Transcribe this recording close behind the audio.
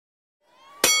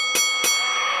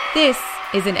This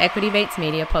is an Equity Mates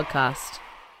Media podcast.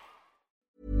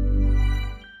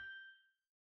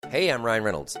 Hey, I'm Ryan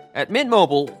Reynolds. At Mint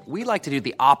Mobile, we like to do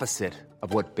the opposite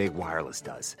of what Big Wireless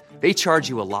does. They charge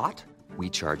you a lot, we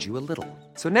charge you a little.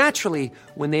 So naturally,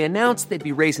 when they announced they'd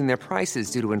be raising their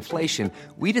prices due to inflation,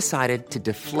 we decided to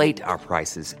deflate our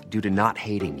prices due to not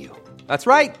hating you. That's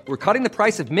right. We're cutting the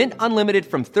price of Mint Unlimited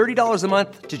from $30 a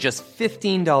month to just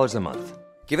 $15 a month.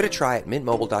 Give it a try at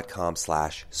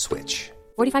mintmobile.com/switch.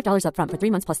 $45 up front for 3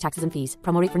 months plus taxes and fees.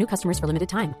 Promo rate for new customers for limited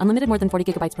time. Unlimited more than 40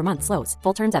 gigabytes per month. Slows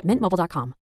full terms at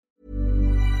mintmobile.com.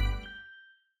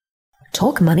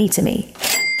 Talk money to me.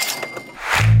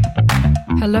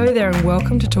 Hello there and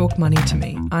welcome to Talk Money to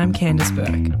Me. I'm Candice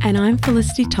Burke. And I'm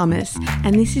Felicity Thomas,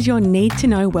 and this is your Need to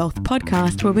Know Wealth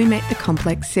podcast where we make the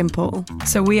complex simple.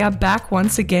 So we are back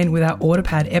once again with our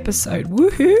Autopad episode.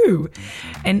 Woohoo!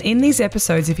 And in these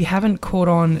episodes, if you haven't caught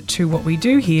on to what we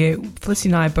do here, Felicity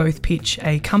and I both pitch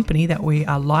a company that we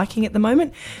are liking at the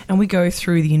moment, and we go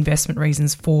through the investment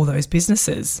reasons for those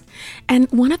businesses. And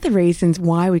one of the reasons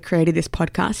why we created this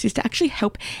podcast is to actually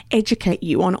help educate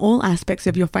you on all aspects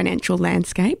of your financial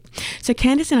landscape. So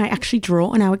Candice and I actually draw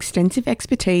on our extensive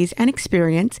expertise and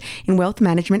experience in wealth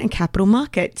management and capital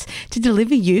markets to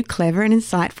deliver you clever and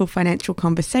insightful financial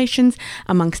conversations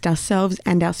amongst ourselves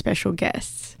and our special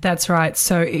guests. That's right.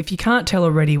 So if you can't tell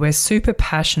already, we're super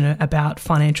passionate about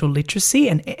financial literacy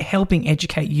and helping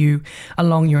educate you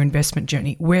along your investment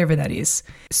journey, wherever that is.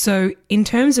 So in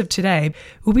terms of today,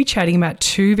 we'll be chatting about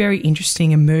two very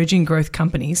interesting emerging growth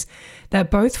companies that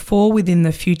both fall within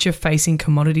the future-facing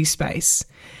commodity space.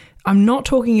 I'm not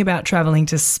talking about traveling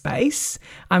to space.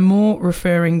 I'm more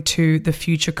referring to the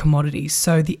future commodities.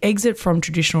 So the exit from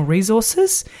traditional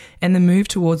resources and the move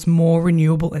towards more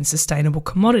renewable and sustainable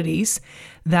commodities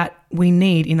that we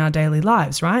need in our daily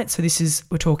lives, right? So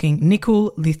we're talking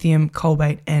nickel, lithium,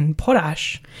 cobalt, and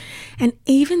potash. And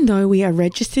even though we are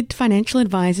registered financial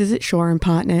advisors at Shaw and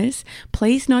Partners,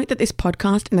 please note that this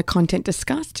podcast and the content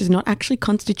discussed does not actually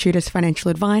constitute as financial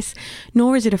advice,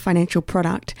 nor is it a financial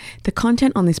product. The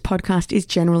content on this podcast is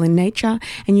general in nature,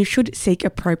 and you should seek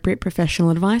appropriate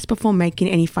professional advice before making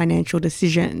any financial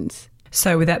decisions.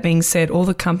 So with that being said, all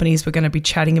the companies we're going to be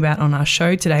chatting about on our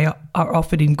show today are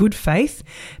offered in good faith,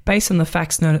 based on the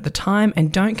facts known at the time,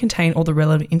 and don't contain all the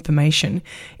relevant information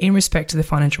in respect to the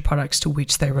financial products to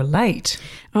which they relate.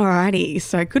 Alrighty,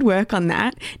 so good work on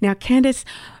that. Now, Candice,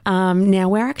 now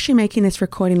we're actually making this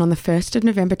recording on the 1st of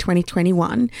November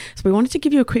 2021, so we wanted to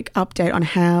give you a quick update on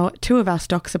how two of our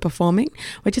stocks are performing.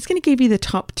 We're just going to give you the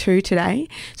top two today.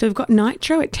 So we've got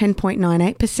Nitro at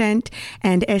 10.98%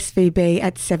 and SVB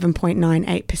at 7.98%.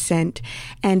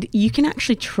 And you can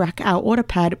actually track our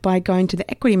Autopad by going to the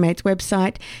Equity Mates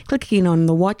website, clicking on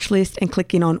the watch list and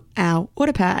clicking on our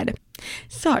Autopad.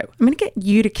 So I'm going to get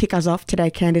you to kick us off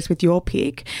today, Candice, with your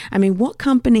pick. I mean, what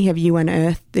company have you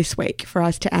unearthed this week for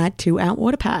us to add to our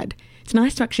Autopad? It's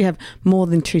nice to actually have more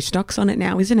than two stocks on it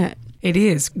now, isn't it? It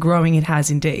is. Growing it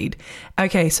has indeed.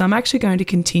 Okay, so I'm actually going to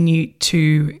continue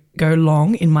to go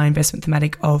long in my investment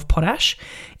thematic of potash.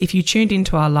 If you tuned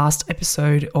into our last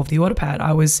episode of the Autopad,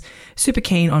 I was super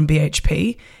keen on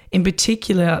BHP, in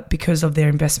particular because of their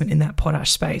investment in that potash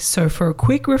space. So for a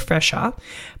quick refresher,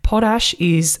 potash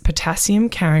is potassium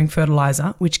carrying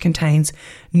fertilizer, which contains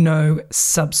no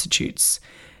substitutes.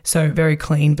 So very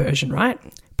clean version, right?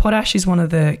 Potash is one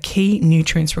of the key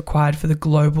nutrients required for the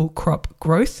global crop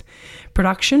growth,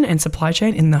 production and supply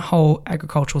chain in the whole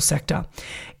agricultural sector.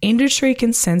 Industry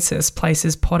consensus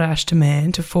places potash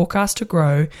demand to forecast to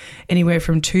grow anywhere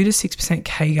from 2 to 6%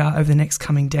 CAGR over the next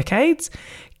coming decades,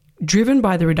 driven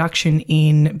by the reduction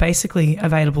in basically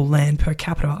available land per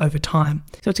capita over time.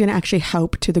 So it's going to actually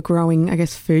help to the growing, I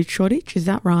guess, food shortage. Is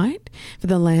that right? For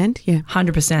the land? Yeah.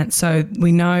 100%. So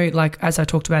we know, like, as I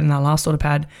talked about in our last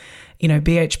Autopad, you know,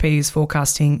 BHP is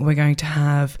forecasting we're going to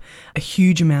have a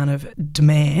huge amount of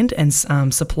demand and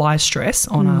supply stress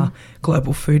on our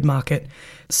global food market.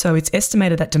 So it's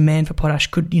estimated that demand for potash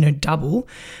could, double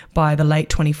by the late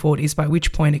 2040s, by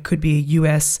which point it could be a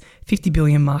US 50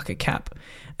 billion market cap.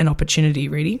 An opportunity,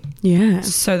 really. Yeah.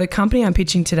 So the company I'm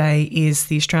pitching today is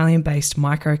the Australian-based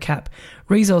microcap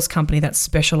resource company that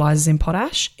specialises in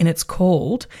potash, and it's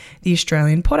called the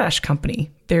Australian Potash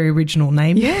Company. Very original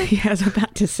name. Yeah, I was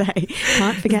about to say.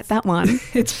 Can't forget that one.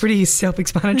 It's pretty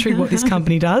self-explanatory what this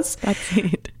company does. That's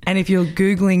it. And if you're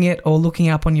Googling it or looking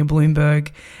up on your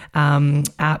Bloomberg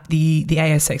app, the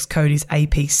ASX code is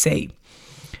APC.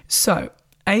 So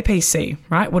APC,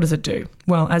 right? What does it do?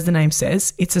 Well, as the name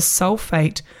says, it's a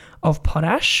sulfate of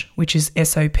Potash, which is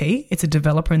SOP. It's a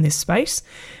developer in this space,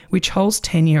 which holds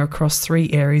tenure across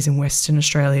 3 areas in Western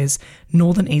Australia's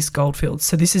Northern East Goldfields.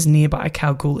 So this is nearby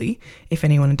Kalgoorlie, if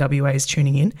anyone in WA is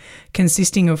tuning in,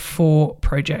 consisting of 4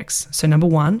 projects. So number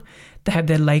 1, they have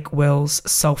their Lake Wells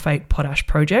Sulphate Potash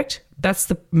project. That's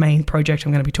the main project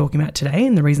I'm going to be talking about today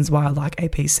and the reasons why I like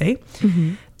APC.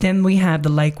 Mm-hmm. Then we have the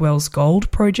Lake Wells Gold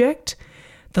project,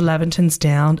 the Laventons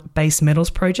Down Base Metals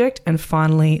project, and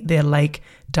finally their Lake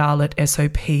Darlot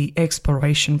SOP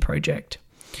exploration project.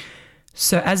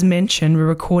 So as mentioned, we're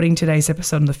recording today's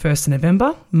episode on the 1st of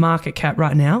November. Market cap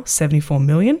right now, 74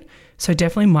 million. So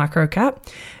definitely micro cap.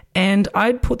 And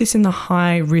I'd put this in the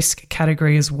high risk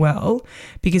category as well,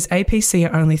 because APC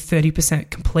are only 30%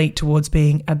 complete towards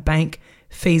being a bank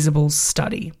feasible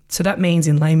study. So that means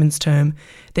in layman's term,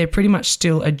 they're pretty much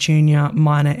still a junior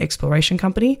minor exploration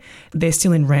company. They're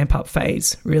still in ramp up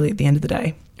phase, really, at the end of the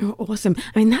day. Oh, awesome.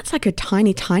 I mean, that's like a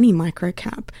tiny, tiny micro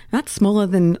cap. That's smaller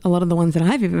than a lot of the ones that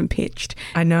I've even pitched.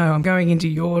 I know. I'm going into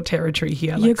your territory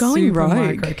here. You're like going super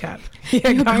rogue. Micro cap. Yeah,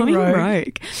 You're going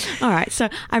rogue. All right. So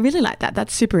I really like that.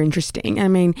 That's super interesting. I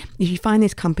mean, if you find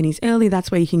these companies early, that's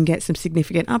where you can get some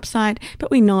significant upside. But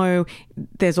we know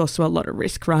there's also a lot of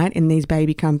risk, right, in these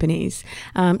baby companies.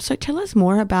 So tell us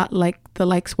more about like the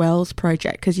Lake Wells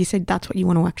project, because you said that's what you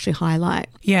want to actually highlight.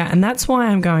 Yeah, and that's why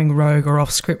I'm going rogue or off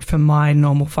script for my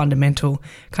normal fundamental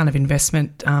kind of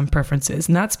investment preferences.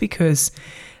 And that's because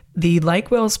the Lake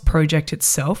Wells project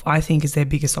itself, I think, is their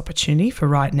biggest opportunity for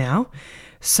right now.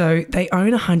 So they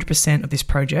own 100% of this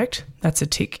project. That's a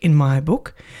tick in my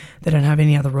book. They don't have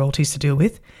any other royalties to deal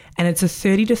with. And it's a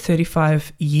 30 to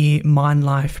 35 year mine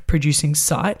life producing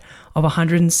site of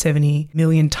 170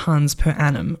 million tonnes per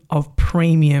annum of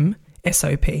premium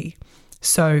SOP.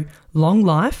 So long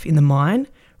life in the mine,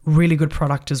 really good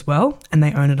product as well, and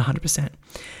they own it 100%.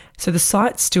 So the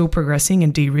site's still progressing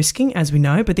and de-risking, as we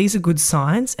know, but these are good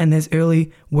signs, and there's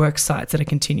early work sites that are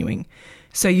continuing.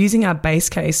 So using our base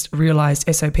case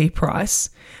realised SOP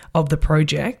price of the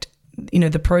project,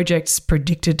 the project's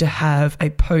predicted to have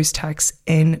a post-tax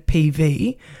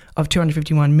NPV of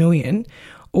 251 million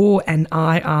or an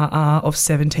IRR of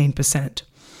 17%.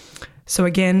 So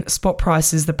again, spot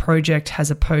prices, the project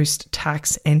has a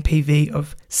post-tax NPV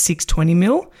of 620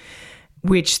 mil,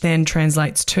 which then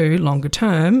translates to longer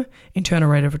term internal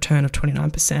rate of return of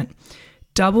 29%.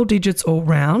 Double digits all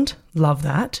round, love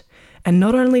that. And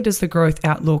not only does the growth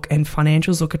outlook and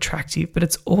financials look attractive, but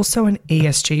it's also an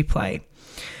ESG play.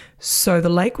 So the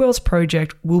Lake Wells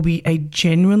project will be a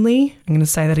genuinely, I'm going to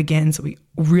say that again so we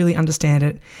really understand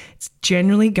it, it's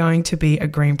generally going to be a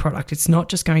green product. It's not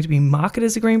just going to be marketed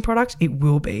as a green product, it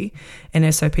will be an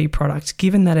SOP product,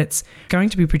 given that it's going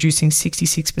to be producing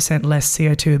 66% less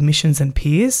CO2 emissions than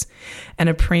peers and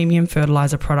a premium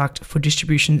fertilizer product for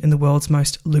distribution in the world's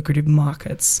most lucrative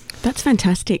markets. That's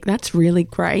fantastic. That's really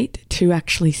great to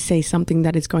actually see something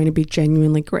that is going to be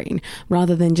genuinely green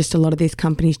rather than just a lot of these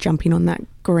companies jumping on that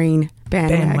green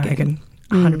bandwagon.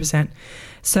 100%.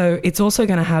 So it's also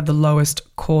going to have the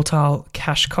lowest quartile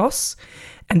cash costs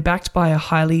and backed by a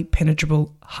highly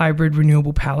penetrable hybrid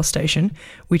renewable power station,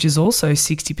 which is also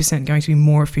 60% going to be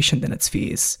more efficient than its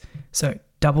peers. So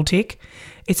double tick.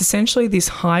 It's essentially this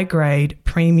high grade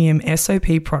premium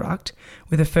SOP product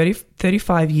with a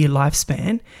 35-year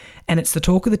lifespan, and it's the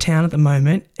talk of the town at the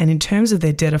moment. And in terms of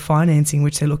their debtor financing,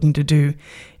 which they're looking to do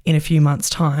in a few months'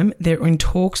 time, they're in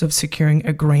talks of securing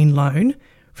a green loan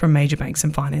from major banks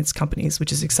and finance companies,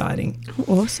 which is exciting.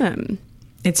 Awesome.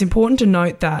 It's important to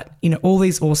note that, all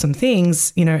these awesome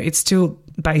things, it's still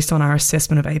based on our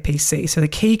assessment of APC. So the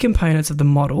key components of the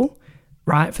model,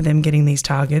 right, for them getting these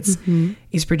targets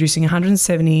is producing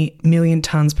 170 million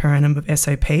tonnes per annum of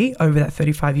SOP over that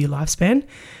 35-year lifespan,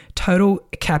 total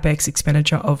CapEx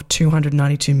expenditure of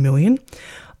 292 million,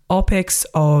 OPEX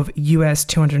of US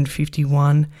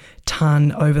 251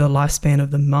 tonne over the lifespan of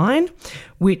the mine,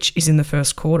 which is in the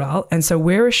first quartile. And so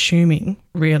we're assuming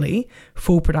really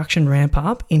full production ramp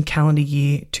up in calendar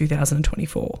year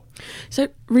 2024. So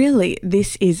really,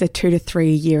 this is a 2 to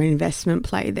 3 year investment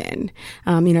play then.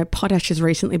 Potash has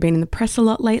recently been in the press a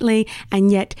lot lately,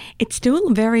 and yet it's still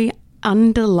very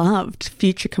underloved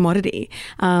future commodity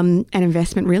and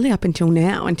investment really up until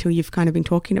now, until you've kind of been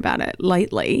talking about it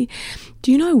lately.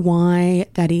 Do you know why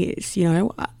that is?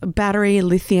 Battery,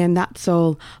 lithium, that's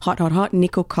all hot,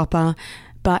 nickel, copper,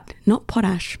 but not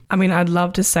potash. I mean, I'd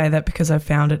love to say that because I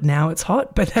found it now it's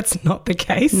hot, but that's not the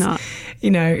case. No.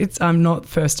 I'm not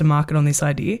first to market on this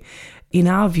idea. In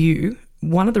our view,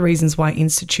 one of the reasons why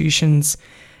institutions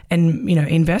and,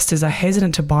 investors are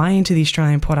hesitant to buy into the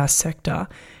Australian potash sector,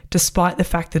 despite the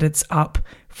fact that it's up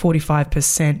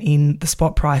 45% in the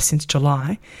spot price since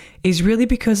July is really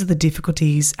because of the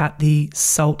difficulties at the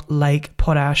Salt Lake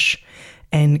Potash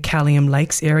and Callium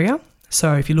Lakes area.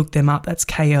 So if you look them up, that's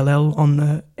KLL on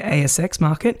the ASX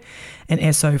market and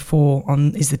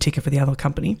SO4 is the ticker for the other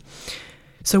company.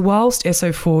 So whilst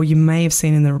SO4, you may have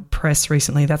seen in the press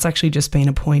recently, that's actually just been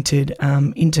appointed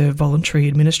into voluntary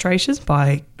administrators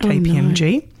by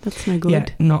KPMG. Oh no, that's no good. Yeah,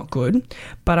 not good.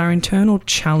 But our internal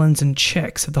challenge and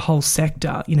checks of the whole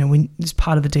sector, when as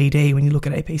part of the DD, when you look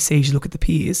at APCs, you look at the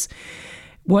peers,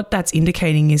 what that's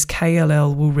indicating is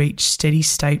KLL will reach steady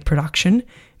state production,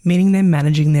 meaning they're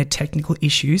managing their technical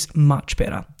issues much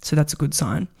better. So that's a good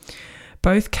sign.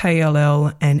 Both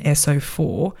KLL and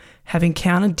SO4 have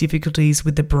encountered difficulties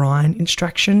with the brine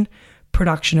extraction,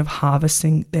 production of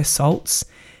harvesting their salts,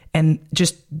 and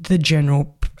just the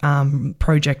general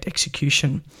project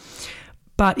execution.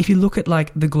 But if you look at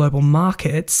like the global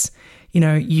markets,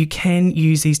 you can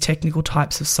use these technical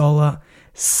types of solar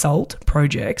salt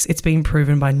projects. It's been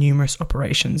proven by numerous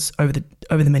operations over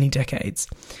the many decades.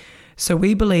 So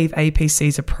we believe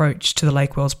APC's approach to the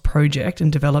Lake Wells project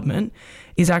and development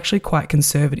is actually quite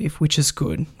conservative, which is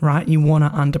good, right? You want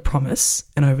to under-promise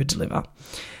and over-deliver.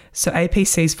 So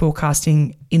APC is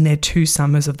forecasting in their 2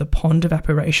 summers of the pond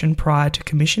evaporation prior to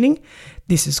commissioning.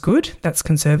 This is good. That's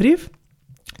conservative.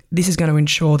 This is going to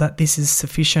ensure that this is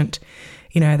sufficient.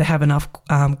 They have enough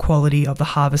quality of the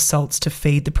harvest salts to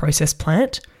feed the process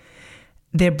plant.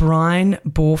 Their brine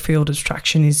bore field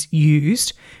extraction is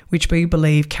used, which we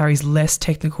believe carries less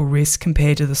technical risk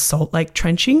compared to the Salt Lake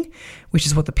trenching, which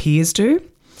is what the peers do,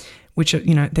 which,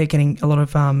 they're getting a lot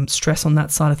of stress on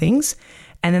that side of things.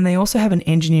 And then they also have an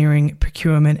engineering,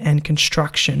 procurement and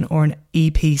construction, or an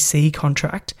EPC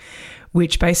contract,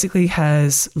 which basically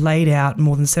has laid out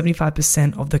more than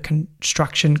 75% of the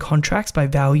construction contracts by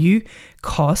value,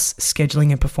 costs,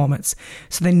 scheduling and performance.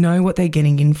 So they know what they're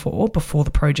getting in for before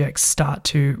the projects start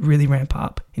to really ramp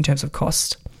up in terms of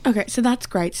cost. Okay, so that's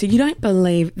great. So you don't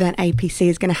believe that APC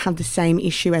is going to have the same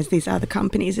issue as these other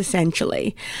companies,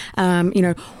 essentially.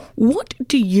 What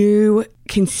do you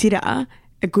consider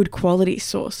a good quality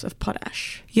source of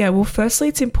potash? Yeah, well, firstly,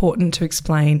 it's important to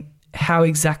explain how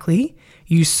exactly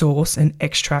you source and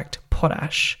extract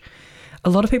potash. A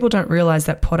lot of people don't realize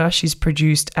that potash is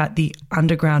produced at the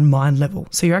underground mine level.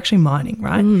 So you're actually mining,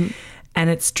 right? And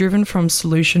it's driven from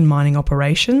solution mining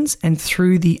operations and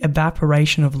through the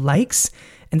evaporation of lakes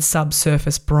and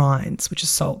subsurface brines, which is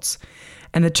salts.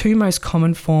 And the 2 most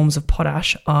common forms of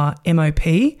potash are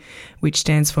MOP, which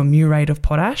stands for muriate of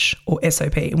potash, or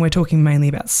SOP. And we're talking mainly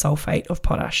about sulfate of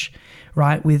potash,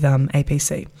 right, with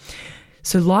APC.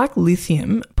 So like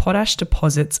lithium, potash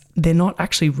deposits, they're not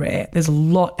actually rare. There's a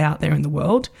lot out there in the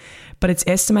world, but it's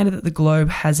estimated that the globe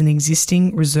has an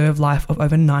existing reserve life of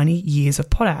over 90 years of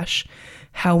potash.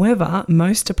 However,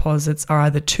 most deposits are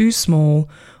either too small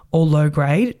or low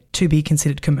grade to be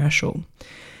considered commercial.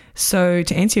 So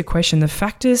to answer your question, the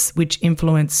factors which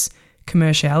influence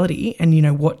commerciality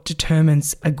and, what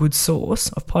determines a good source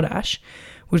of potash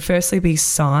would firstly be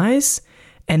size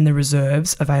and the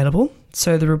reserves available.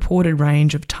 So the reported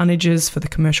range of tonnages for the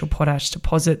commercial potash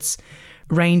deposits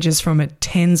ranges from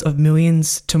tens of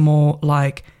millions to more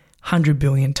like 100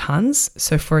 billion tonnes.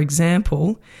 So for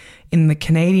example, in the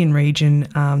Canadian region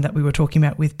that we were talking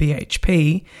about with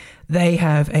BHP, they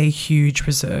have a huge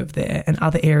reserve there, and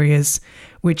other areas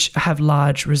which have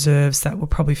large reserves that we're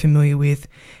probably familiar with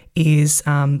is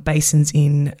basins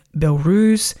in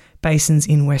Belarus, basins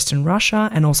in Western Russia,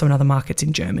 and also in other markets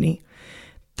in Germany.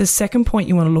 The second point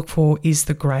you want to look for is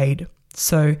the grade.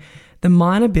 So the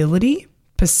mineability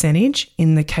percentage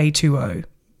in the K2O,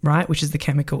 right, which is the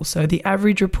chemical. So the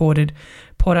average reported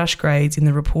potash grades in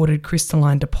the reported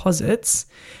crystalline deposits,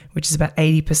 which is about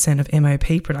 80% of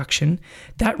MOP production,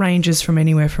 that ranges from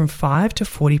anywhere from 5 to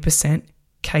 40%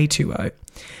 K2O.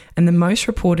 And the most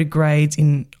reported grades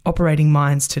in operating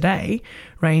mines today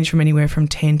range from anywhere from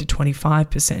 10 to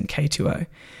 25% K2O,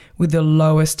 with the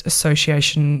lowest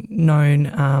association known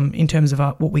in terms of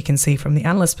what we can see from the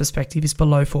analyst perspective is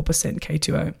below 4%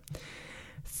 K2O.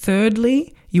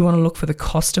 Thirdly, you want to look for the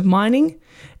cost of mining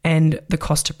and the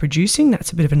cost of producing.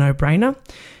 That's a bit of a no-brainer.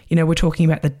 We're talking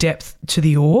about the depth to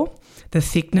the ore, the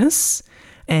thickness,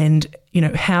 and,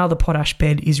 how the potash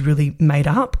bed is really made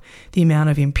up, the amount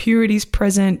of impurities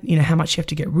present, how much you have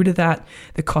to get rid of that,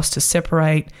 the cost to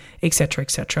separate, etc.,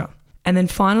 etc. And then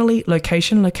finally,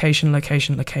 location.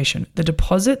 The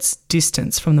deposit's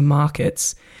distance from the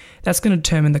markets, that's going to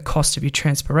determine the cost of your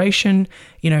transpiration,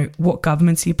 what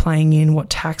governments you're playing in, what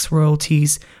tax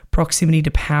royalties, proximity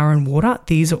to power and water.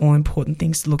 These are all important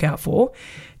things to look out for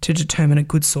to determine a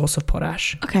good source of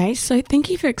potash. Okay, so thank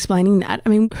you for explaining that. I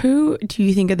mean, who do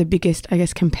you think are the biggest,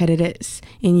 competitors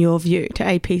in your view to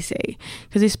APC?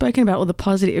 Because we've spoken about all the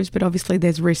positives, but obviously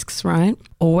there's risks, right?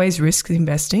 Always risks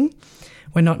investing.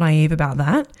 We're not naive about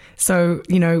that. So,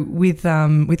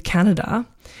 with Canada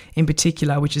in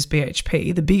particular, which is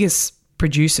BHP, the biggest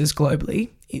producers globally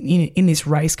in this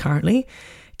race currently,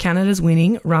 Canada's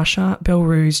winning, Russia,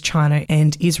 Belarus, China,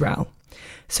 and Israel.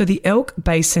 So the Elk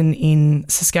Basin in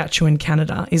Saskatchewan,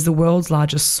 Canada, is the world's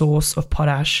largest source of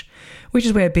potash, which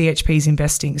is where BHP is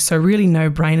investing. So really no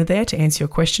brainer there to answer your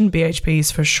question. BHP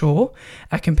is for sure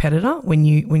a competitor when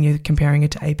you're comparing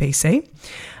it to APC.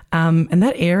 And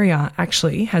that area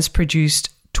actually has produced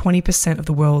 20% of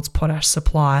the world's potash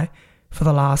supply for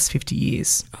the last 50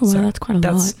 years. Oh, well, that's quite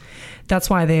a lot. That's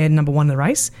why they're number one in the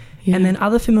race. Yeah. And then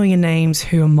other familiar names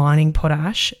who are mining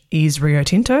potash is Rio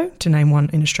Tinto, to name one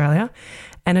in Australia,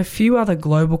 and a few other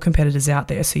global competitors out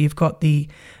there. So you've got the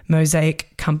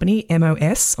Mosaic Company,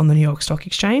 MOS, on the New York Stock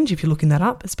Exchange. If you're looking that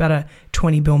up, it's about a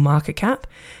 20 bill market cap.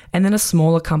 And then a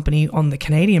smaller company on the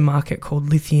Canadian market called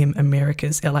Lithium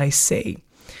Americas, LAC.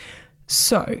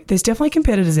 So there's definitely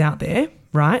competitors out there,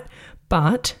 right?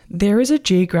 But there is a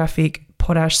geographic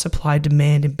potash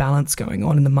supply-demand imbalance going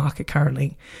on in the market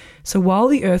currently. So while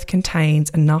the earth contains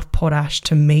enough potash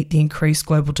to meet the increased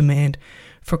global demand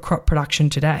for crop production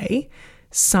today,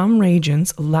 some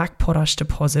regions lack potash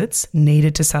deposits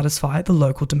needed to satisfy the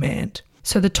local demand.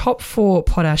 So the top 4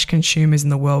 potash consumers in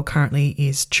the world currently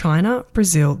is China,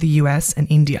 Brazil, the US, and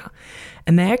India.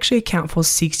 And they actually account for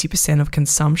 60% of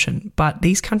consumption, but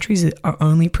these countries are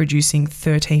only producing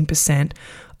 13%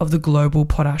 of the global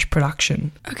potash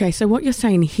production. Okay, so what you're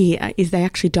saying here is they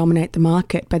actually dominate the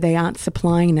market, but they aren't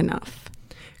supplying enough.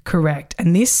 Correct.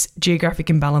 And this geographic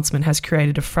imbalancement has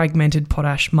created a fragmented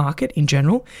potash market in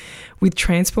general, with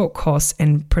transport costs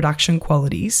and production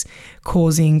qualities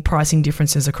causing pricing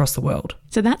differences across the world.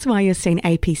 So that's why you're seeing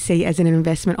APC as an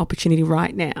investment opportunity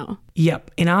right now.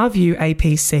 Yep. In our view,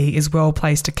 APC is well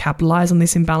placed to capitalise on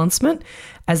this imbalancement,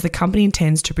 as the company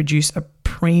intends to produce a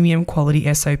premium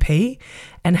quality SOP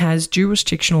and has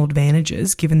jurisdictional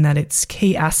advantages given that its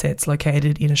key assets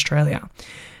located in Australia.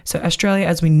 So Australia,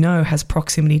 as we know, has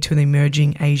proximity to the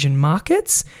emerging Asian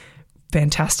markets.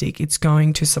 Fantastic. It's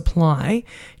going to supply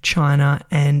China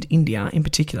and India in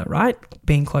particular, right?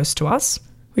 Being close to us.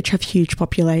 Which have huge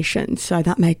populations, so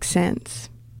that makes sense.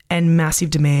 And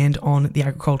massive demand on the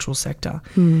agricultural sector.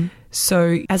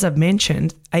 So as I've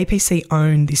mentioned, APC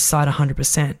own this site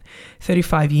 100%,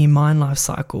 35-year mine life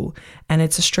cycle, and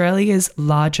it's Australia's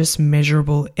largest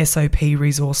measurable SOP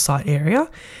resource site area,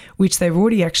 which they've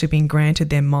already actually been granted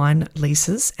their mine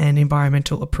leases and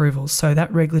environmental approvals. So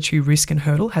that regulatory risk and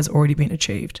hurdle has already been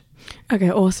achieved. Okay,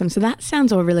 awesome. So that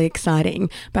sounds all really exciting,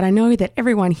 but I know that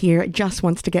everyone here just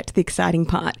wants to get to the exciting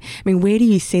part. I mean, where do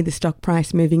you see the stock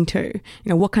price moving to?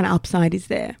 What kind of upside is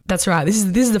there? That's right. This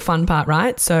is the fun part,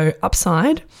 right? So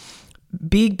upside,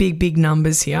 big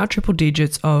numbers here, triple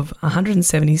digits of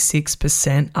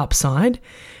 176% upside,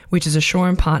 which is a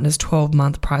Shaw & Partners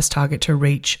 12-month price target to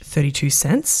reach 32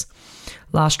 cents.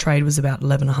 Last trade was about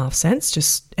 11.5 cents,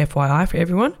 just FYI for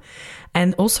everyone.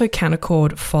 And also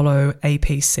Canaccord follow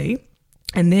APC,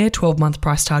 and their 12-month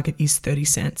price target is 30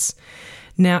 cents.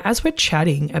 Now, as we're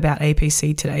chatting about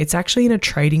APC today, it's actually in a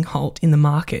trading halt in the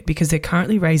market because they're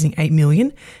currently raising $8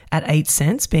 million at 8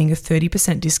 cents, being a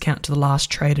 30% discount to the last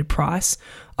traded price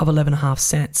of 11.5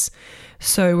 cents.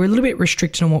 So we're a little bit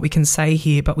restricted on what we can say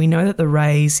here, but we know that the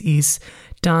raise is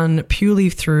done purely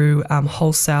through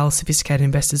wholesale sophisticated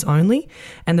investors only,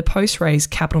 and the post-raise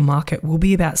capital market will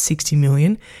be about $60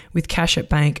 million, with cash at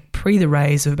bank pre the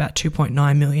raise of about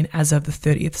 $2.9 million as of the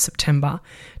 30th September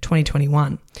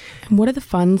 2021. And what are the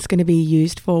funds going to be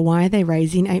used for? Why are they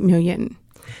raising $8 million?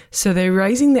 So they're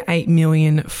raising the $8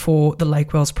 million for the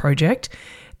Lake Wells project.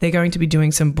 They're going to be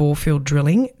doing some bore field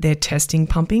drilling, they're testing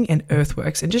pumping and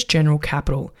earthworks and just general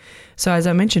capital. So as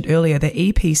I mentioned earlier, the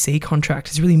EPC contract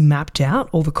has really mapped out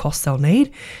all the costs they'll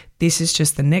need. This is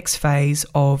just the next phase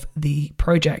of the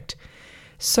project.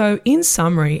 So in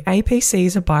summary, APC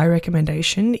is a buy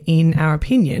recommendation in our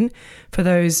opinion for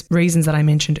those reasons that I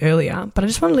mentioned earlier. But I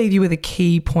just want to leave you with a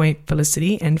key point,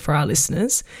 Felicity, and for our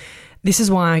listeners. This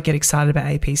is why I get excited about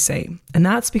APC. And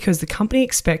that's because the company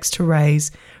expects to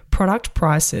raise product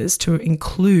prices to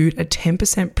include a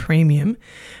 10% premium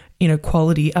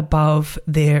quality above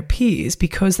their peers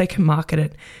because they can market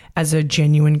it as a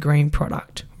genuine green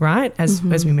product, right? As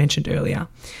we mentioned earlier.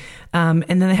 And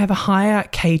then they have a higher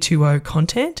K2O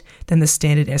content than the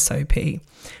standard SOP.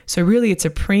 So really it's a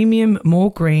premium,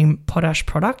 more green potash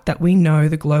product that we know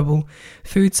the global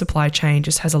food supply chain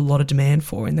just has a lot of demand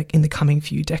for in the coming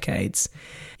few decades.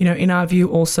 In our view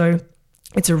also,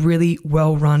 it's a really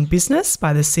well-run business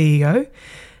by the CEO.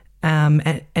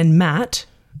 And Matt,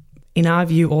 in our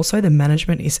view also, the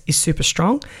management is super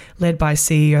strong, led by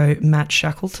CEO Matt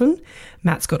Shackleton.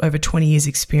 Matt's got over 20 years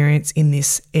experience in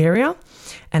this area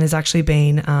and has actually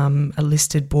been a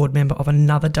listed board member of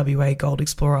another WA gold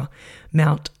explorer,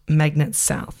 Mount Magnet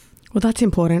South. Well, that's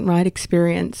important, right?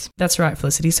 Experience. That's right,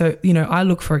 Felicity. So, I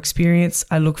look for experience.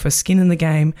 I look for skin in the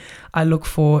game. I look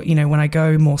for, when I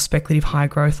go more speculative, high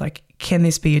growth, like, can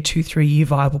this be a 2-3 year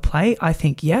viable play? I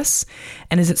think yes.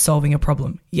 And is it solving a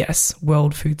problem? Yes.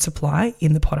 World food supply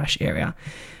in the potash area.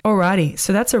 Alrighty.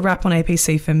 So that's a wrap on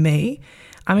APC for me.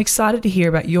 I'm excited to hear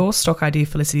about your stock idea,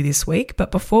 Felicity, this week.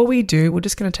 But before we do, we're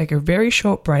just going to take a very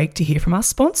short break to hear from our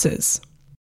sponsors.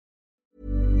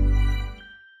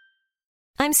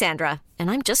 I'm Sandra, and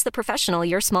I'm just the professional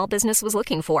your small business was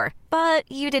looking for. But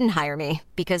you didn't hire me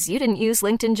because you didn't use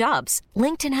LinkedIn Jobs.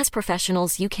 LinkedIn has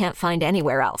professionals you can't find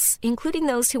anywhere else, including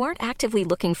those who aren't actively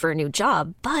looking for a new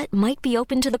job, but might be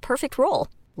open to the perfect role,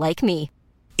 like me.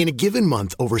 In a given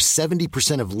month, over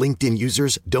 70% of LinkedIn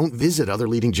users don't visit other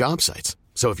leading job sites.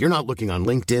 So if you're not looking on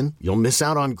LinkedIn, you'll miss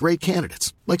out on great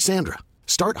candidates like Sandra.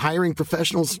 Start hiring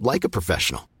professionals like a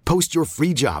professional. Post your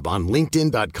free job on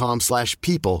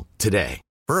linkedin.com/people today.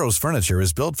 Burrow's furniture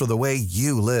is built for the way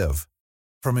you live.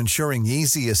 From ensuring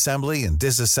easy assembly and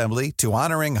disassembly to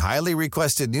honoring highly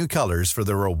requested new colors for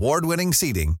their award-winning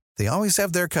seating, they always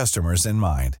have their customers in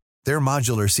mind. Their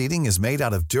modular seating is made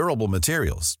out of durable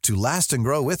materials to last and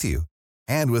grow with you.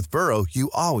 And with Burrow, you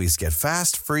always get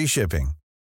fast, free shipping.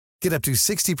 Get up to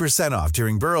 60% off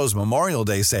during Burrow's Memorial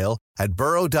Day sale at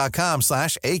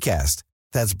burrow.com/ACAST.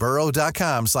 That's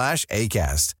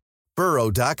burrow.com/ACAST.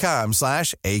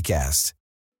 burrow.com/ACAST.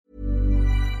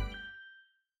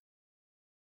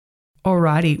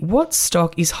 Alrighty, what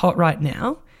stock is hot right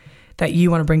now that you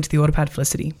want to bring to the AutoPad,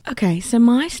 Felicity? Okay, so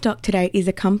my stock today is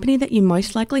a company that you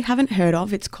most likely haven't heard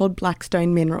of. It's called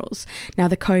Blackstone Minerals. Now,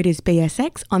 the code is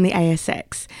BSX on the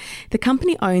ASX. The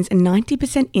company owns a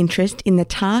 90% interest in the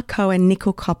Tarcoa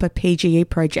Nickel Copper PGE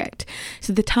project.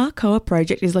 So the Tarcoa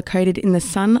project is located in the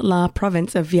Son La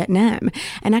province of Vietnam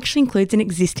and actually includes an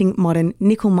existing modern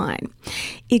nickel mine.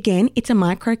 Again, it's a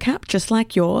micro cap just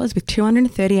like yours with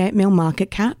 238 mil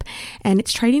market cap, and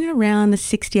it's trading around the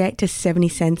 68 to 70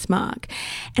 cents mark.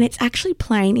 And it's actually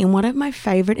playing in one of my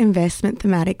favorite investment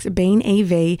thematics, being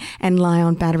EV and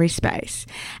Li-ion battery space.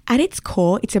 At its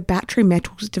core, it's a battery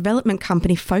metals development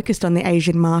company focused on the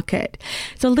Asian market.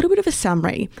 So a little bit of a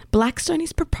summary. Blackstone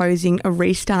is proposing a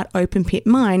restart open pit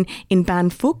mine in Ban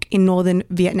Phuc in northern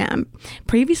Vietnam,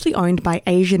 previously owned by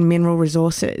Asian Mineral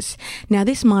Resources. Now,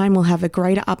 this mine will have a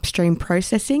greater upstream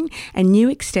processing and new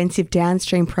extensive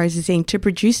downstream processing to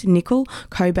produce nickel,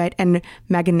 cobalt and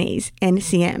manganese,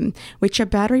 NCM, which are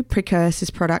battery precursors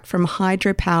product from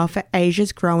hydropower for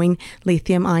Asia's growing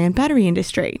lithium-ion battery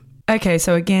industry. Okay,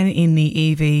 so again in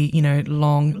the EV,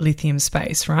 long lithium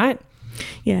space, right?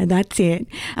 Yeah, that's it.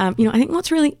 I think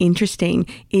what's really interesting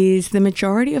is the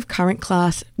majority of current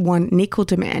Class 1 nickel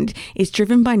demand is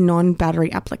driven by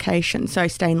non-battery applications, so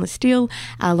stainless steel,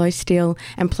 alloy steel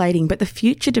and plating. But the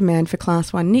future demand for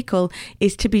Class 1 nickel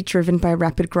is to be driven by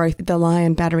rapid growth of the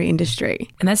Li-ion battery industry.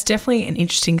 And that's definitely an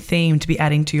interesting theme to be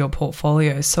adding to your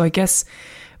portfolio. So I guess,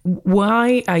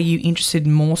 why are you interested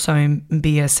more so in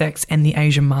BSX and the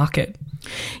Asian market?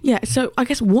 Yeah, so I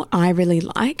guess what I really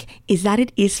like is that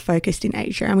it is focused in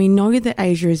Asia. And we know that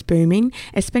Asia is booming,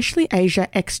 especially Asia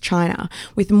ex-China,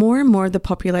 with more and more of the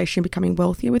population becoming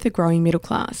wealthier with a growing middle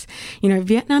class.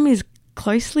 Vietnam is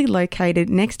closely located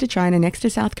next to China, next to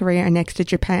South Korea, and next to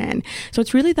Japan. So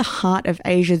it's really the heart of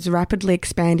Asia's rapidly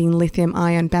expanding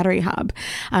lithium-ion battery hub.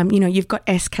 You've got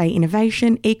SK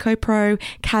Innovation, EcoPro,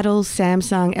 CATL,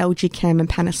 Samsung, LG Chem, and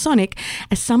Panasonic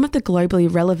as some of the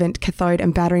globally relevant cathode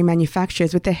and battery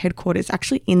manufacturers with their headquarters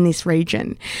actually in this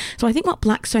region. So I think what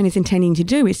Blackstone is intending to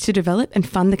do is to develop and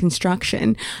fund the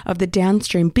construction of the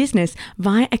downstream business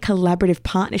via a collaborative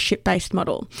partnership-based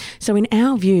model. So in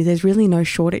our view, there's really no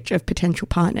shortage of potential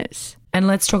partners. And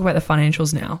let's talk about the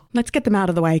financials now. Let's get them out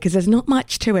of the way because there's not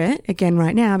much to it, again,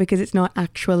 right now, because it's not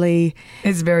actually...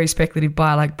 It's very speculative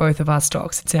buy like both of our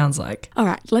stocks, it sounds like. All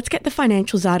right, let's get the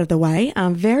financials out of the way.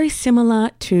 Very similar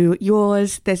to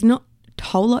yours. There's not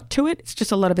whole lot to it. It's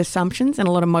just a lot of assumptions and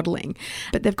a lot of modelling.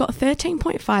 But they've got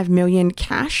 13.5 million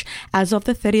cash as of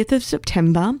the 30th of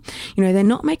September. You know, they're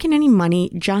not making any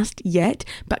money just yet,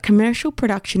 but commercial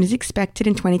production is expected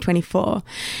in 2024.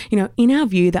 You know, in our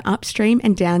view, the upstream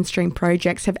and downstream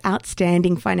projects have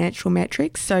outstanding financial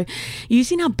metrics. So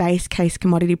using our base case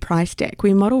commodity price deck,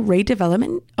 we model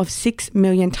redevelopment of 6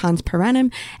 million tonnes per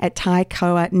annum at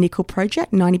Taicoa Nickel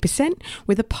Project, 90%,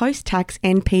 with a post-tax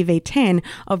NPV10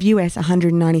 of US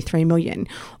 $193 million,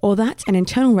 or that's an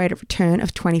internal rate of return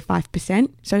of 25%,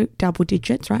 so double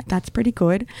digits, right? That's pretty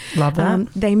good. Love that.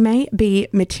 They may be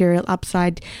material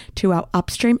upside to our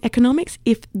upstream economics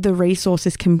if the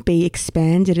resources can be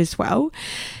expanded as well.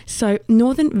 So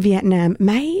Northern Vietnam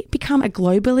may become a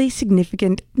globally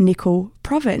significant nickel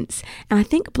province, and I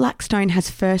think Blackstone has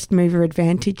first mover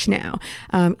advantage now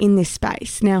in this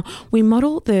space. Now, we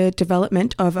model the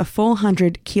development of a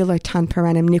 400 kiloton per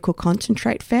annum nickel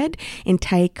concentrate fed in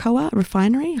Taicoa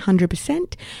refinery,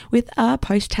 100%, with a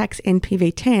post-tax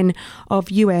NPV10 of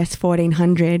US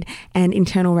 $1,400 and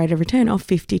internal rate of return of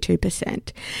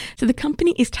 52%. So the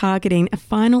company is targeting a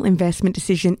final investment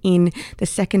decision in the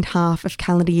second half of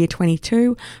calendar year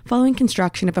 22, following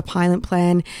construction of a pilot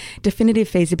plan, definitive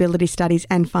feasibility studies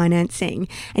and financing.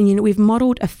 And, you know, we've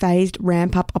modelled a phased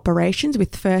ramp-up operations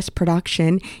with first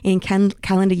production in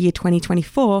calendar year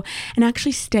 2024 and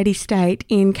actually steady state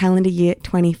in calendar year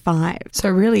 25. So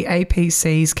really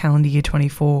APC's calendar year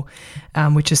 24,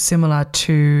 which is similar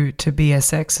to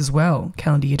BSX as well,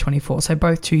 calendar year 24. So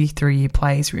both 2-3 year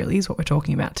plays really is what we're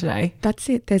talking about today. That's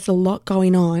it. There's a lot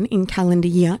going on in calendar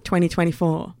year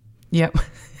 2024. Yep.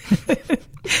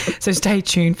 So stay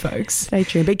tuned, folks. Stay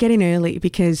tuned, but get in early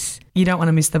because you don't want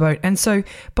to miss the boat. And so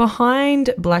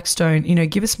behind Blackstone, you know,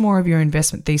 give us more of your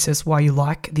investment thesis, why you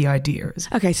like the ideas.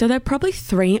 Okay, so there are probably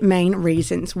three main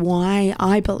reasons why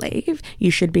I believe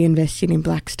you should be investing in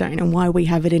Blackstone and why we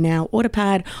have it in our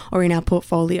AutoPad or in our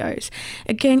portfolios.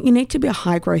 Again, you need to be a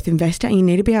high growth investor and you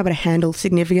need to be able to handle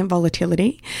significant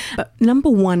volatility. But number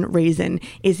one reason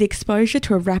is the exposure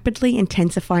to a rapidly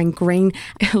intensifying green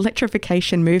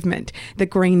electrification movement,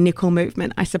 the green nickel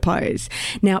movement, I suppose.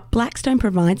 Now, Blackstone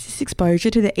provides this exposure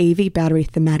to the EV battery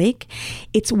thematic.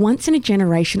 It's once in a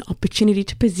generation opportunity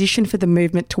to position for the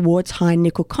movement towards high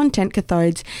nickel content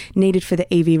cathodes needed for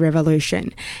the EV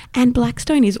revolution. And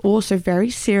Blackstone is also very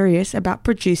serious about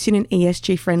producing an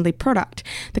ESG friendly product.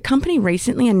 The company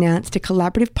recently announced a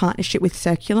collaborative partnership with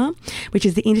Circular, which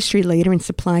is the industry leader in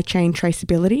supply chain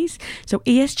traceabilities. So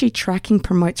ESG tracking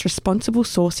promotes responsible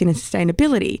sourcing and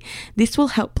sustainability. This will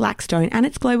help Blackstone and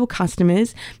its global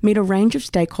customers meet a range of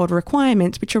stakeholder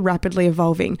requirements which are rapidly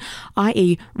evolving,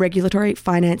 i.e. regulatory,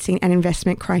 financing and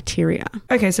investment criteria.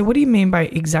 Okay, so what do you mean by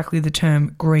exactly the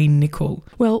term green nickel?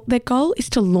 Well, their goal is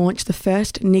to launch the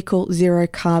first nickel zero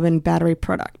carbon battery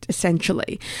product,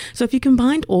 essentially. So if you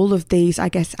combine all of these, I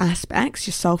guess, aspects,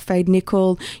 your sulfate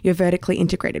nickel, your vertically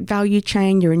integrated value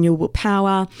chain, your renewable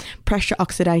power, pressure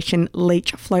oxidation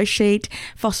leach flow sheet,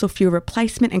 fossil fuel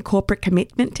replacement and corporate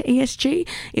commitment to ESG,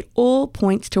 it all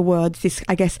points towards this,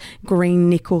 I guess, green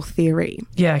nickel theory.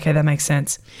 Yeah, okay, that makes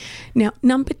sense. Now,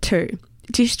 number two,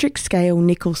 district scale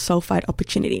nickel sulfide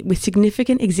opportunity with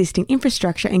significant existing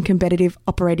infrastructure and competitive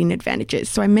operating advantages.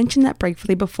 So I mentioned that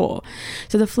briefly before.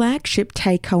 So the flagship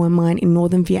Taicoa mine in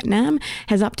northern Vietnam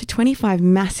has up to 25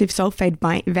 massive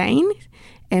sulfide veins,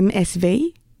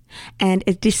 MSV, and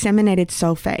a disseminated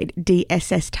sulfide,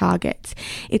 DSS targets.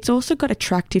 It's also got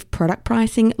attractive product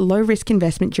pricing, low risk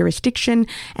investment jurisdiction,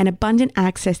 and abundant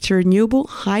access to renewable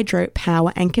hydro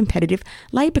power and competitive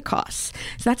labour costs.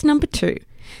 So that's number two.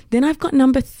 Then I've got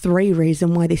number three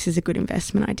reason why this is a good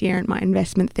investment idea in my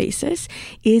investment thesis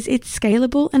is it's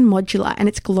scalable and modular and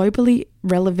it's globally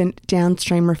relevant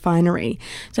downstream refinery.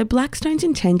 So Blackstone's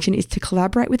intention is to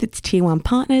collaborate with its tier one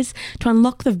partners to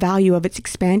unlock the value of its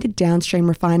expanded downstream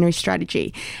refinery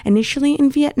strategy, initially in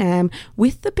Vietnam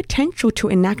with the potential to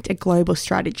enact a global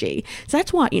strategy. So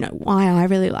that's why I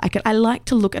really like it. I like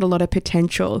to look at a lot of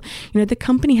potential. The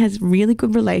company has really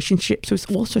good relationships with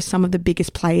also some of the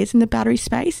biggest players in the battery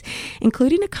space,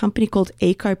 including a company called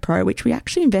EcoPro, which we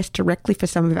actually invest directly for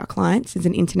some of our clients as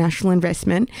an international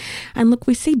investment. And look,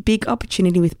 we see big opportunity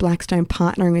with Blackstone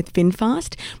partnering with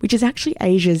VinFast, which is actually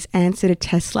Asia's answer to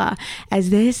Tesla, as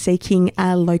they're seeking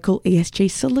a local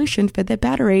ESG solution for their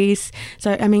batteries.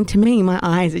 So, to me, my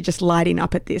eyes are just lighting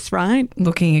up at this, right?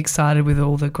 Looking excited with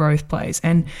all the growth plays.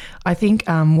 And I think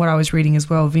what I was reading as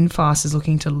well, VinFast is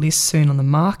looking to list soon on the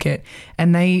market.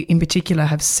 And they, in particular,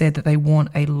 have said that they want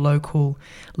a local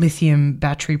lithium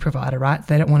battery provider, right?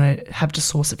 They don't want to have to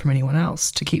source it from anyone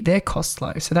else to keep their costs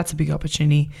low. So that's a big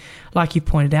opportunity, like you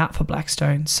pointed out, for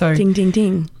Blackstone. So ding, ding,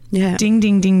 ding. Yeah. Ding,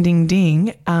 ding, ding, ding,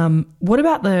 ding. What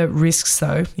about the risks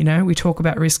though? You know, we talk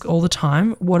about risk all the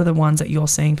time. What are the ones that you're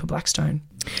seeing for Blackstone?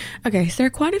 Okay, so there are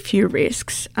quite a few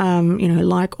risks,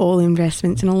 like all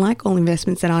investments, and like all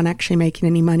investments that aren't actually making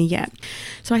any money yet.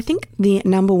 So I think the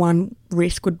number one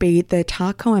risk would be the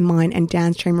Tarkwa mine and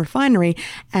downstream refinery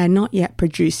are not yet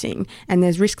producing, and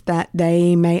there's risk that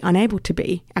they may unable to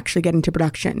be actually get into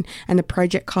production, and the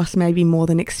project costs may be more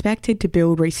than expected to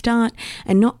build, restart,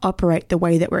 and not operate the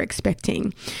way that we're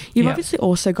expecting. You've obviously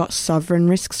also got sovereign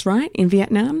risks, right, in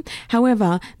Vietnam.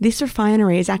 However, this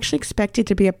refinery is actually expected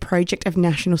to be a project of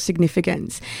national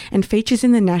significance and features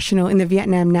in the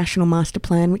Vietnam National Master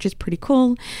Plan, which is pretty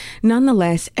cool.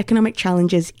 Nonetheless, economic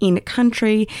challenges in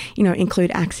country,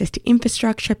 include access to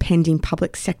infrastructure, pending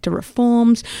public sector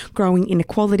reforms, growing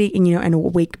inequality, and a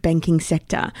weak banking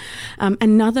sector.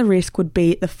 Another risk would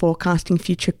be the forecasting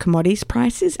future commodities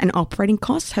prices and operating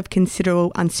costs have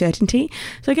considerable uncertainty.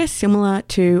 So I guess similar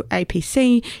to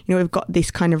APC, we've got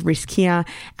this kind of risk here.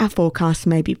 Our forecasts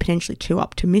may be potentially too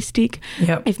optimistic.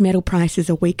 Yep. If metal prices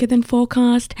are weaker than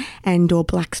forecast and or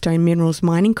Blackstone Minerals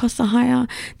mining costs are higher,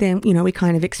 then, we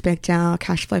kind of expect our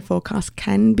cash flow forecast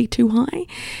can be too high.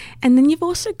 And then you've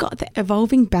also got the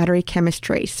evolving battery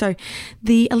chemistry. So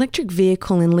the electric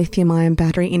vehicle and lithium-ion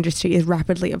battery industry is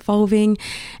rapidly evolving,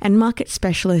 and market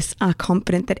specialists are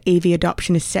confident that EV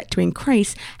adoption is set to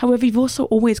increase. However, you've also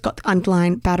always got the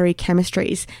underlying battery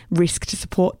chemistries. Risk to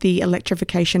support the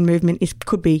electrification movement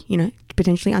could be,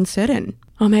 potentially uncertain.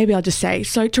 Or maybe I'll just say,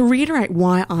 so to reiterate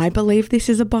why I believe this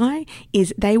is a buy,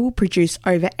 is they will produce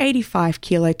over 85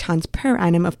 kilotons per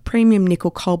annum of premium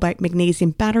nickel cobalt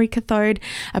magnesium battery cathode,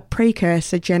 a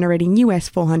precursor generating US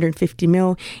 $450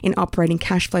 million in operating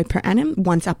cash flow per annum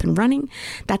once up and running.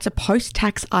 That's a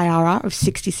post-tax IRR of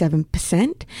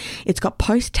 67%. It's got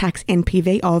post-tax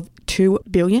NPV of $2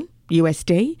 billion.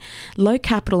 USD, low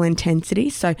capital intensity.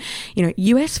 So,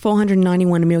 US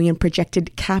 $491 million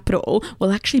projected capital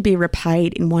will actually be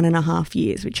repaid in 1.5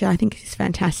 years, which I think is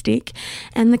fantastic.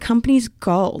 And the company's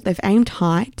goal, they've aimed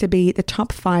high to be the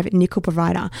top 5 nickel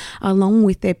provider, along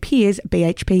with their peers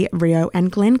BHP, Rio, and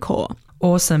Glencore.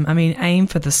 Awesome. I mean, aim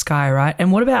for the sky, right?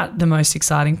 And what about the most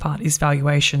exciting part is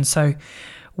valuation? So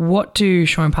what do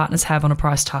Shaw and Partners have on a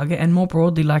price target? And more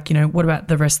broadly, what about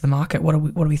the rest of the market? What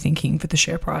are we thinking for the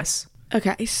share price?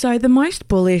 Okay, so the most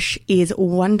bullish is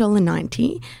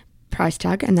 $1.90 price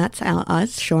tag, and that's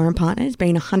us, Shaw and Partners,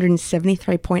 being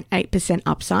 173.8%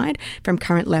 upside from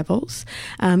current levels.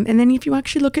 And then if you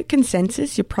actually look at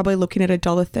consensus, you're probably looking at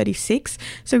 $1.36.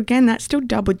 So again, that's still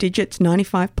double digits,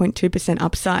 95.2%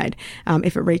 upside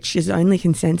if it reaches only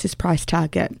consensus price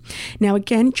target. Now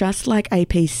again, just like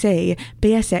APC,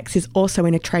 BSX is also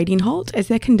in a trading halt as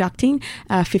they're conducting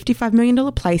a $55 million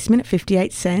placement at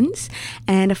 58 cents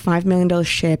and a $5 million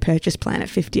share purchase plan at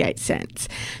 58 cents.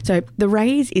 So the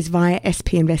raise is via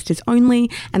SP investors only,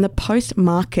 and the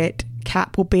post-market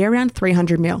cap will be around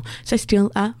 300 mil. So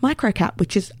still a micro cap,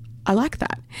 which is, I like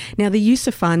that. Now, the use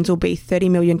of funds will be 30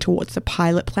 million towards the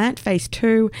pilot plant phase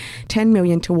 2, 10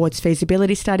 million towards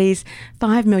feasibility studies,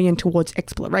 5 million towards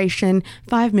exploration,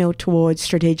 5 mil towards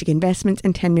strategic investments,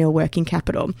 and 10 mil working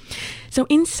capital. So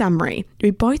in summary, we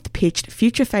both pitched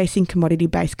future-facing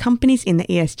commodity-based companies in the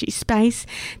ESG space.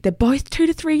 They're both 2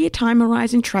 to 3 year time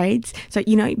horizon trades. So,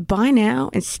 buy now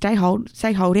and stay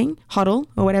holding, hodl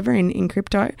or whatever in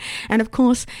crypto. And of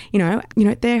course,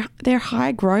 they're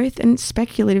high growth and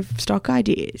speculative stock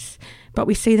ideas, but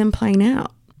we see them playing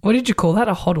out. What did you call that?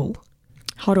 A hodl?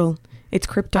 Hodl. It's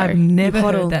crypto. I've never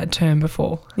heard that term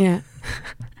before. Yeah.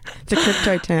 It's a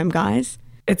crypto term, guys.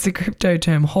 It's a crypto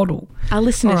term, hodl. Our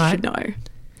listeners should know.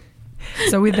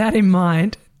 So with that in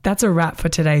mind, that's a wrap for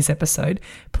today's episode.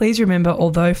 Please remember,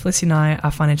 although Felicity and I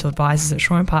are financial advisors at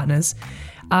Shaw and Partners,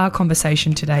 our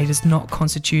conversation today does not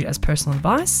constitute as personal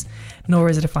advice, nor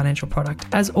is it a financial product.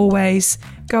 As always,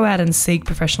 go out and seek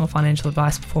professional financial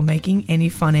advice before making any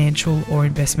financial or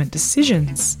investment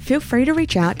decisions. Feel free to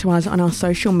reach out to us on our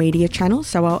social media channels.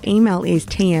 So our email is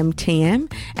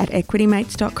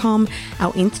tmtm@equitymates.com.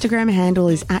 Our Instagram handle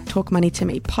is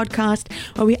 @TalkMoneyToMe podcast,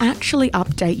 where we actually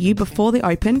update you before the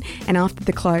open and after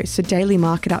the close. So daily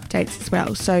market updates as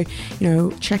well. So,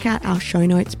 check out our show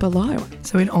notes below.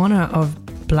 So in honor of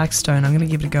Blackstone, I'm going to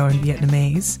give it a go in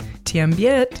Vietnamese. Tiem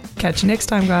Viet. Catch you next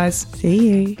time, guys. See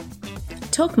you.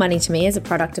 Talk Money to Me is a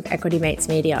product of Equity Mates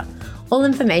Media. All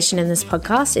information in this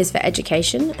podcast is for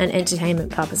education and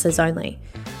entertainment purposes only.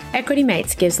 Equity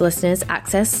Mates gives listeners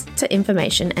access to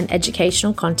information and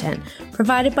educational content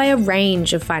provided by a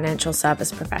range of financial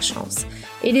service professionals.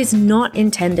 It is not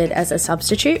intended as a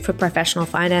substitute for professional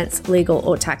finance, legal,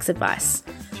 or tax advice.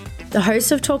 The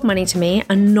hosts of Talk Money to Me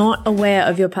are not aware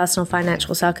of your personal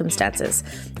financial circumstances.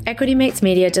 Equity Mates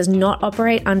Media does not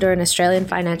operate under an Australian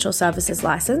Financial Services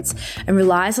licence and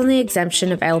relies on the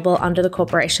exemption available under the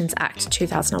Corporations Act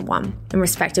 2001 in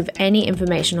respect of any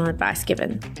information or advice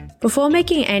given. Before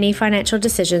making any financial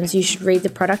decisions, you should read the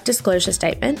product disclosure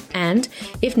statement and,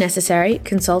 if necessary,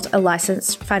 consult a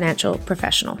licensed financial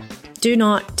professional. Do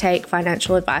not take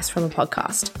financial advice from a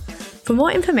podcast. For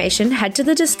more information, head to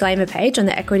the disclaimer page on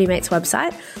the Equity Mates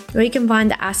website, where you can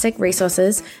find the ASIC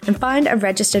resources and find a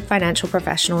registered financial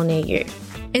professional near you.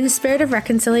 In the spirit of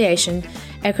reconciliation,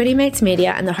 Equity Mates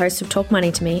Media and the hosts of Talk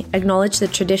Money to Me acknowledge the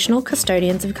traditional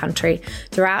custodians of country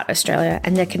throughout Australia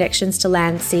and their connections to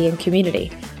land, sea and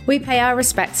community. We pay our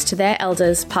respects to their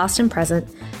elders, past and present,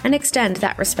 and extend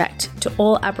that respect to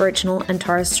all Aboriginal and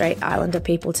Torres Strait Islander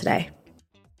people today.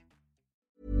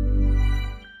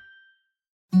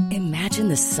 Imagine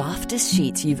the softest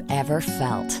sheets you've ever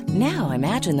felt. Now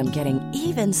imagine them getting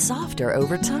even softer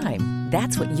over time.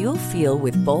 That's what you'll feel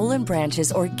with Boll &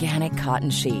 Branch's organic cotton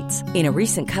sheets. In a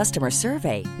recent customer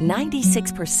survey,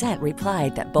 96%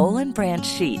 replied that Boll & Branch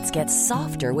sheets get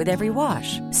softer with every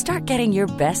wash. Start getting your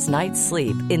best night's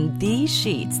sleep in these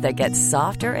sheets that get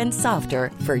softer and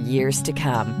softer for years to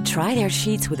come. Try their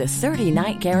sheets with a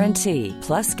 30-night guarantee.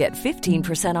 Plus, get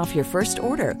 15% off your first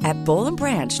order at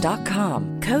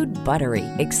bollandbranch.com. Code BUTTERY.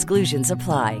 Exclusions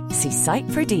apply. See site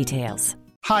for details.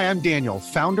 Hi, I'm Daniel,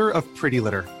 founder of Pretty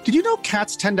Litter. Did you know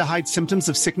cats tend to hide symptoms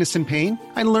of sickness and pain?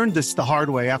 I learned this the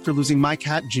hard way after losing my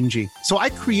cat, Gingy. So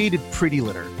I created Pretty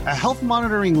Litter, a health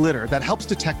monitoring litter that helps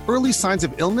detect early signs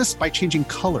of illness by changing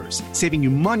colors, saving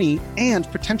you money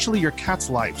and potentially your cat's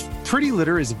life. Pretty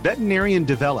Litter is veterinarian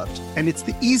developed, and it's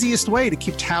the easiest way to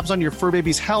keep tabs on your fur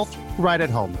baby's health right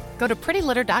at home. Go to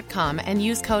prettylitter.com and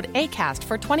use code ACAST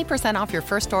for 20% off your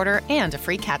first order and a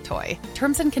free cat toy.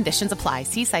 Terms and conditions apply.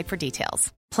 See site for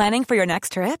details. Planning for your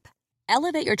next trip?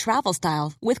 Elevate your travel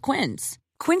style with Quince.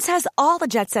 Quince has all the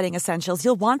jet-setting essentials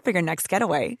you'll want for your next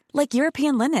getaway, like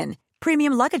European linen,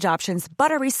 premium luggage options,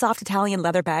 buttery soft Italian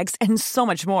leather bags, and so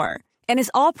much more. And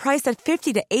is all priced at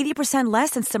 50 to 80%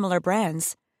 less than similar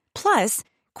brands. Plus,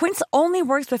 Quince only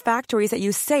works with factories that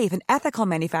use safe and ethical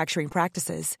manufacturing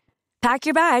practices. Pack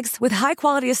your bags with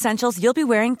high-quality essentials you'll be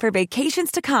wearing for vacations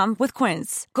to come with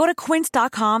Quince. Go to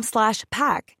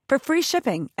quince.com/pack for free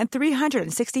shipping and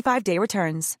 365-day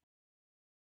returns.